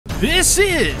This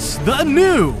is the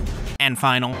new and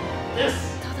final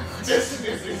This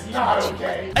is not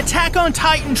okay. Attack on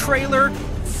Titan trailer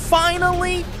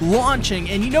finally launching,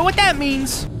 and you know what that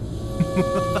means?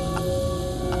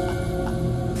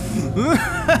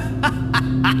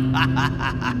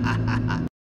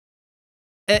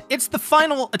 It's the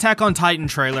final Attack on Titan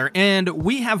trailer, and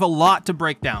we have a lot to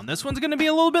break down. This one's going to be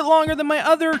a little bit longer than my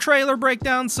other trailer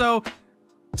breakdown, so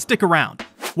stick around.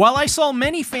 While I saw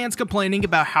many fans complaining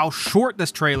about how short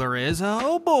this trailer is,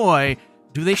 oh boy,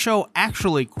 do they show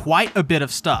actually quite a bit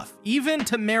of stuff, even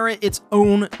to merit its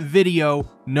own video,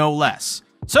 no less.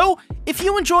 So, if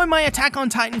you enjoy my Attack on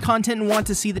Titan content and want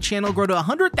to see the channel grow to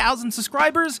 100,000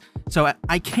 subscribers, so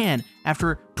I can,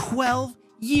 after 12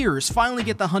 years, finally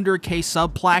get the 100K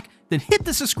sub plaque, then hit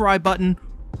the subscribe button,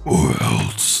 or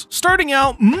else. Starting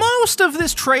out, most of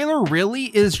this trailer really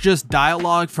is just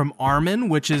dialogue from Armin,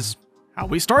 which is how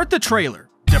we start the trailer.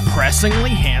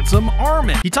 Depressingly handsome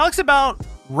Armin. He talks about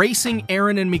racing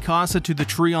Eren and Mikasa to the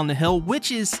tree on the hill,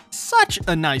 which is such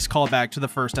a nice callback to the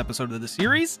first episode of the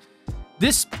series.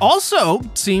 This also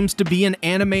seems to be an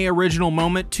anime original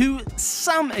moment to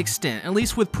some extent, at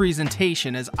least with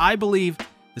presentation, as I believe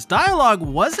this dialogue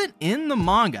wasn't in the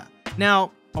manga.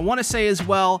 Now, I want to say as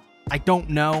well, I don't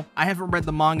know. I haven't read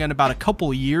the manga in about a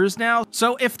couple years now,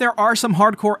 so if there are some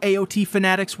hardcore AOT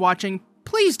fanatics watching,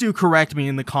 please do correct me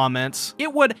in the comments.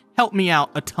 It would help me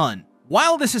out a ton.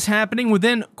 While this is happening, we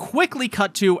then quickly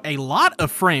cut to a lot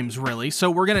of frames, really,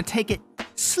 so we're going to take it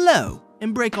slow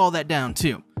and break all that down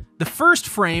too. The first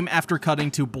frame after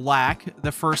cutting to black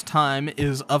the first time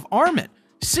is of Armin,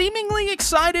 seemingly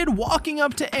excited, walking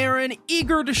up to Eren,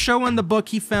 eager to show him the book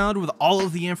he found with all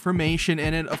of the information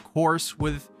in it, of course,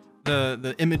 with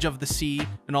the image of the sea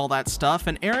and all that stuff,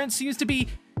 and Eren seems to be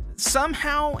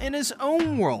somehow in his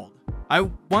own world. I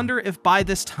wonder if by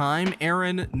this time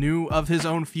Eren knew of his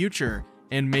own future,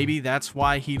 and maybe that's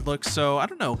why he looks so, I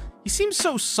don't know, he seems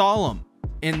so solemn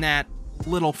in that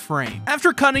little frame.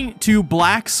 After cutting to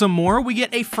black some more, we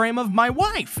get a frame of my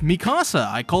wife, Mikasa,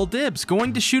 I call dibs,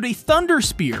 going to shoot a thunder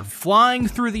spear flying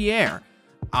through the air.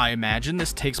 I imagine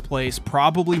this takes place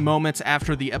probably moments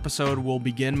after the episode will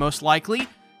begin, most likely,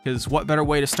 because what better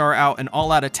way to start out an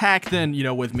all-out attack than, you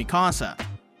know, with Mikasa.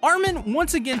 Armin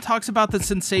once again talks about the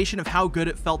sensation of how good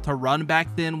it felt to run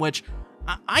back then, which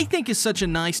I think is such a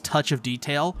nice touch of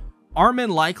detail. Armin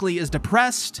likely is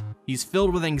depressed, he's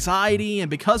filled with anxiety,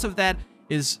 and because of that,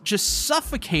 is just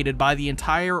suffocated by the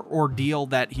entire ordeal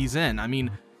that he's in. I mean,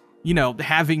 you know,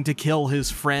 having to kill his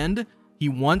friend he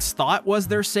once thought was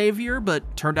their savior,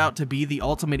 but turned out to be the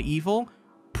ultimate evil.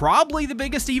 Probably the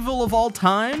biggest evil of all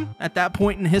time at that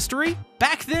point in history.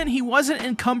 Back then, he wasn't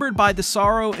encumbered by the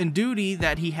sorrow and duty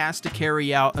that he has to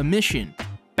carry out a mission.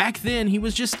 Back then, he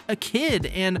was just a kid,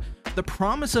 and the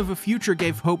promise of a future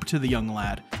gave hope to the young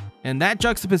lad. And that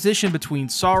juxtaposition between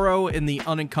sorrow and the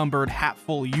unencumbered,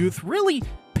 hatful youth really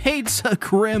paints a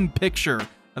grim picture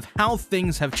of how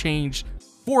things have changed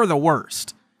for the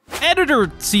worst. Editor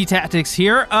SeaTactics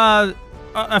here.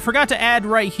 I forgot to add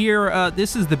right here,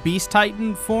 this is the Beast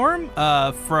Titan form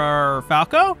for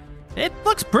Falco. It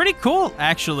looks pretty cool,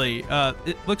 actually.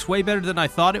 It looks way better than I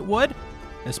thought it would,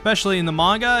 especially in the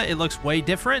manga. It looks way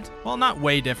different. Well, not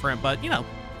way different, but, you know,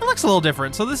 it looks a little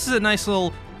different. So this is a nice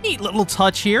little, neat little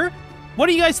touch here. What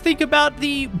do you guys think about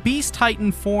the Beast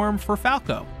Titan form for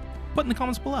Falco? Put in the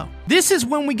comments below. This is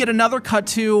when we get another cut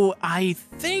to, I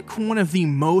think, one of the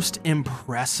most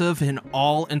impressive and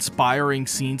awe-inspiring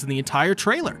scenes in the entire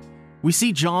trailer. We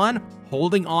see John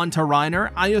holding on to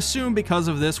Reiner. I assume because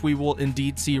of this, we will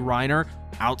indeed see Reiner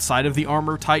outside of the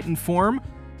Armor Titan form.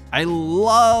 I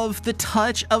love the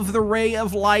touch of the ray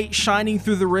of light shining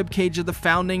through the ribcage of the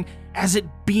Founding as it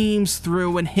beams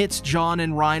through and hits John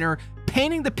and Reiner,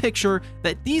 painting the picture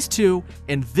that these two,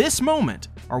 in this moment,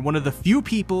 are one of the few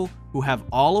people who have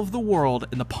all of the world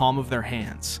in the palm of their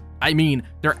hands. I mean,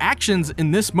 their actions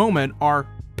in this moment are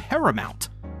paramount.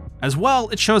 As well,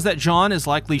 it shows that John is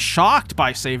likely shocked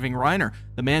by saving Reiner,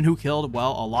 the man who killed,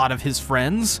 well, a lot of his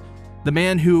friends, the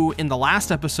man who, in the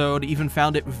last episode, even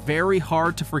found it very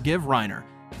hard to forgive Reiner.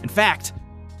 In fact,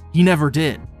 he never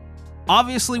did.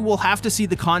 Obviously, we'll have to see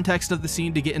the context of the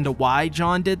scene to get into why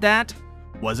John did that.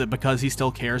 Was it because he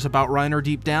still cares about Reiner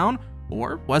deep down?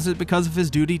 Or was it because of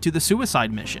his duty to the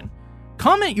suicide mission?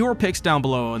 Comment your picks down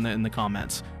below in the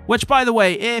comments. Which, by the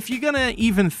way, if you're gonna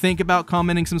even think about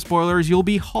commenting some spoilers, you'll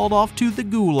be hauled off to the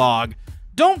gulag.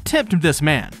 Don't tempt this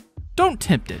man. Don't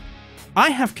tempt it.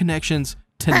 I have connections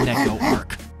to Neko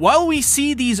Arc. While we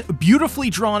see these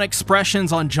beautifully drawn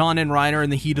expressions on John and Reiner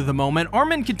in the heat of the moment,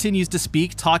 Armin continues to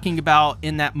speak, talking about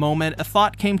in that moment a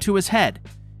thought came to his head.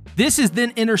 This is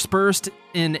then interspersed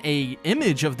in a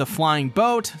image of the flying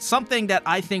boat, something that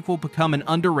I think will become an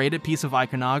underrated piece of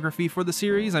iconography for the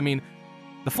series. I mean,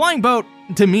 the flying boat,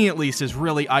 to me at least, is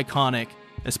really iconic,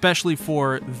 especially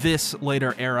for this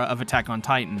later era of Attack on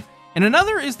Titan. And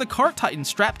another is the cart titan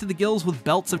strapped to the gills with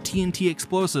belts of TNT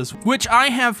explosives, which I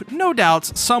have no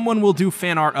doubts someone will do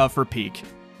fan art of for Peak.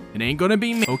 It ain't gonna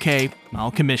be me. Okay,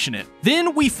 I'll commission it.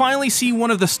 Then we finally see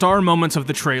one of the star moments of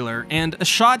the trailer, and a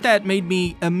shot that made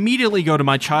me immediately go to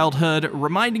my childhood,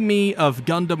 reminding me of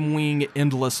Gundam Wing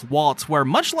Endless Waltz, where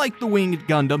much like the winged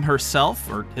Gundam herself,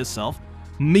 or hisself,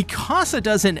 Mikasa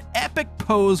does an epic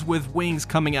pose with wings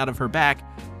coming out of her back,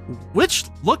 which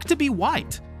look to be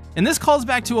white. And this calls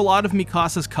back to a lot of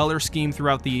Mikasa's color scheme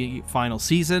throughout the final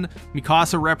season.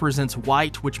 Mikasa represents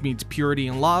white, which means purity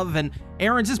and love, and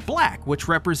Eren's is black, which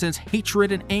represents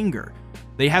hatred and anger.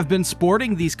 They have been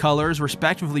sporting these colors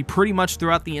respectively pretty much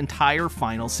throughout the entire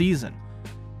final season.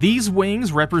 These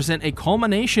wings represent a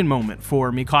culmination moment for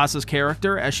Mikasa's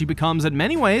character as she becomes, in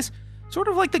many ways, sort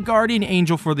of like the guardian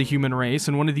angel for the human race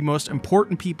and one of the most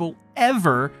important people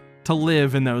ever to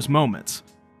live in those moments.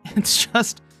 It's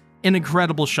just an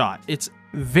incredible shot. It's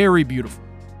very beautiful.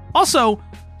 Also,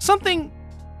 something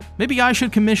maybe I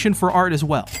should commission for art as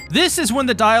well. This is when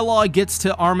the dialogue gets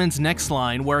to Armin's next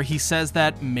line, where he says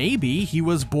that maybe he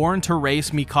was born to race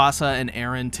Mikasa and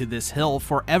Eren to this hill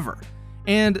forever.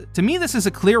 And to me, this is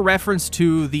a clear reference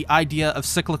to the idea of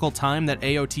cyclical time that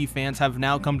AOT fans have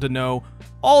now come to know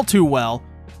all too well,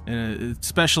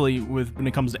 especially when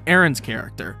it comes to Eren's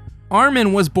character.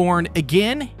 Armin was born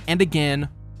again and again,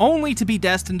 only to be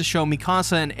destined to show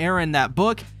Mikasa and Eren that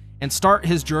book and start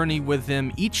his journey with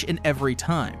them each and every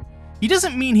time. He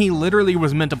doesn't mean he literally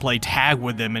was meant to play tag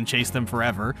with them and chase them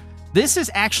forever. This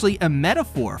is actually a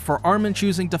metaphor for Armin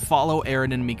choosing to follow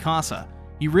Eren and Mikasa.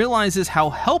 He realizes how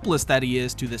helpless that he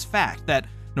is to this fact that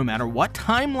no matter what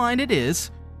timeline it is,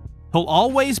 he'll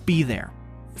always be there,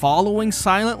 following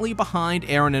silently behind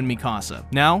Eren and Mikasa.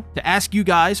 Now, to ask you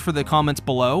guys for the comments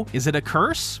below, is it a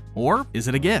curse or is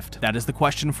it a gift? That is the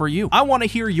question for you. I want to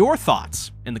hear your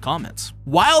thoughts in the comments.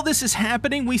 While this is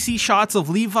happening, we see shots of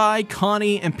Levi,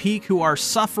 Connie, and Peak who are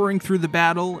suffering through the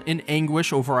battle in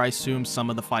anguish over, I assume, some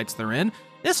of the fights they're in.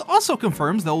 This also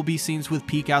confirms there will be scenes with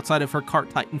Peak outside of her cart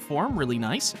titan form, really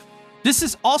nice. This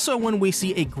is also when we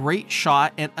see a great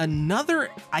shot and another,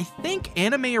 I think,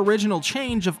 anime original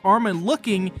change of Armin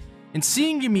looking and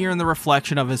seeing Ymir in the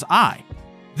reflection of his eye.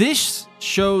 This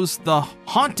shows the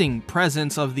haunting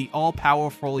presence of the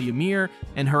all-powerful Ymir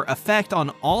and her effect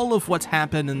on all of what's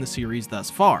happened in the series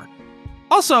thus far.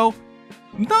 Also,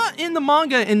 not in the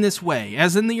manga in this way,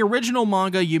 as in the original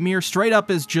manga, Ymir straight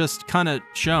up is just kinda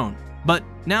shown, but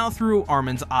now through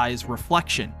Armin's eye's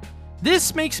reflection.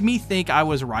 This makes me think I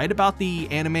was right about the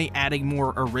anime adding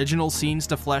more original scenes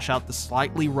to flesh out the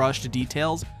slightly rushed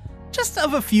details, just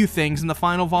of a few things in the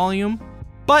final volume,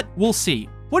 but we'll see.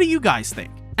 What do you guys think?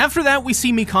 After that, we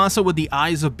see Mikasa with the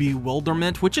eyes of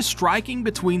bewilderment, which is striking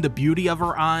between the beauty of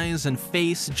her eyes and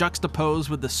face juxtaposed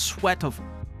with the sweat of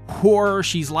horror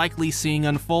she's likely seeing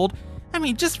unfold. I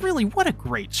mean, just really, what a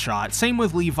great shot. Same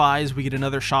with Levi's, we get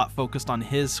another shot focused on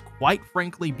his, quite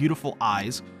frankly, beautiful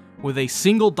eyes, with a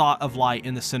single dot of light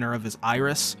in the center of his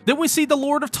iris. Then we see the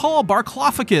Lord of Tal,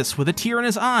 Barclophagus, with a tear in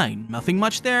his eye. Nothing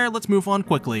much there, let's move on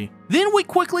quickly. Then we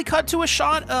quickly cut to a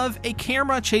shot of a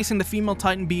camera chasing the female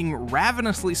titan being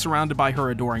ravenously surrounded by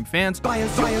her adoring fans.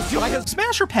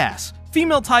 Smash or pass?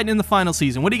 Female titan in the final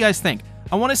season, what do you guys think?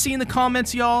 I want to see in the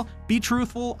comments, y'all. Be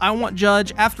truthful, I won't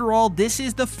judge. After all, this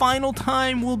is the final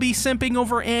time we'll be simping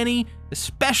over Annie,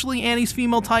 especially Annie's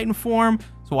female titan form,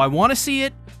 so I want to see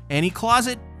it. Any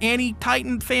closet Annie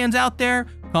Titan fans out there,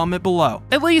 comment below.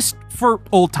 At least for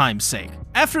old time's sake.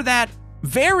 After that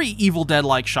very Evil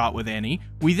Dead-like shot with Annie,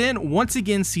 we then once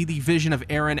again see the vision of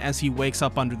Eren as he wakes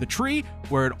up under the tree,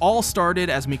 where it all started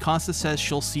as Mikasa says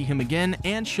she'll see him again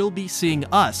and she'll be seeing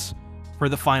us for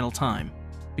the final time.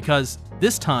 Because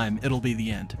this time it'll be the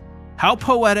end. How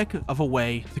poetic of a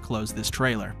way to close this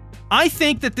trailer. I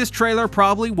think that this trailer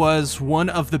probably was one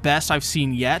of the best I've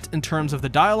seen yet in terms of the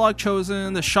dialogue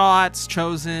chosen, the shots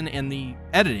chosen, and the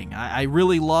editing. I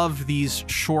really love these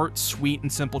short, sweet,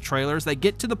 and simple trailers that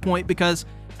get to the point, because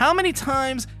how many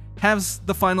times has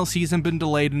the final season been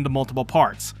delayed into multiple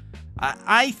parts?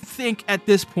 I think at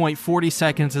this point 40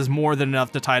 seconds is more than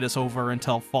enough to tide us over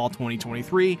until fall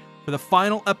 2023 for the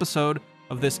final episode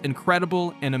of this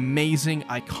incredible and amazing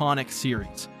iconic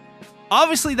series.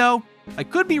 Obviously though, I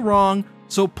could be wrong,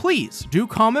 so please do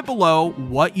comment below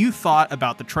what you thought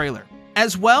about the trailer.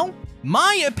 As well,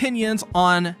 my opinions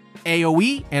on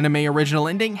AOE, Anime Original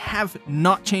Ending, have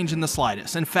not changed in the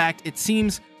slightest. In fact, it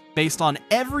seems Based on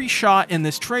every shot in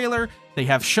this trailer, they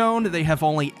have shown they have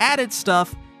only added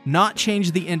stuff, not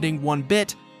changed the ending one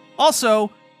bit.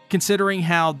 Also, considering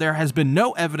how there has been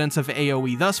no evidence of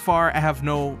AoE thus far, I have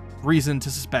no reason to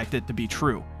suspect it to be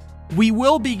true. We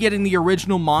will be getting the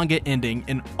original manga ending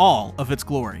in all of its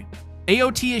glory.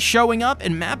 AOT is showing up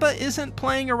and Mappa isn't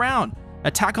playing around.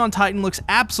 Attack on Titan looks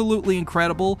absolutely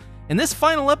incredible, and this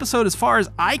final episode, as far as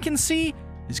I can see,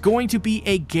 is going to be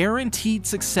a guaranteed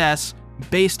success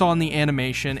based on the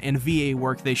animation and VA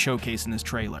work they showcase in this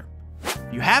trailer. If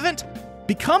you haven't,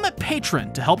 become a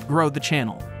patron to help grow the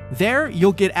channel. There,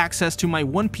 you'll get access to my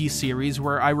One Piece series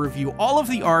where I review all of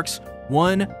the arcs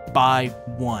one by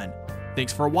one.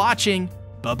 Thanks for watching.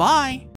 Bye-bye.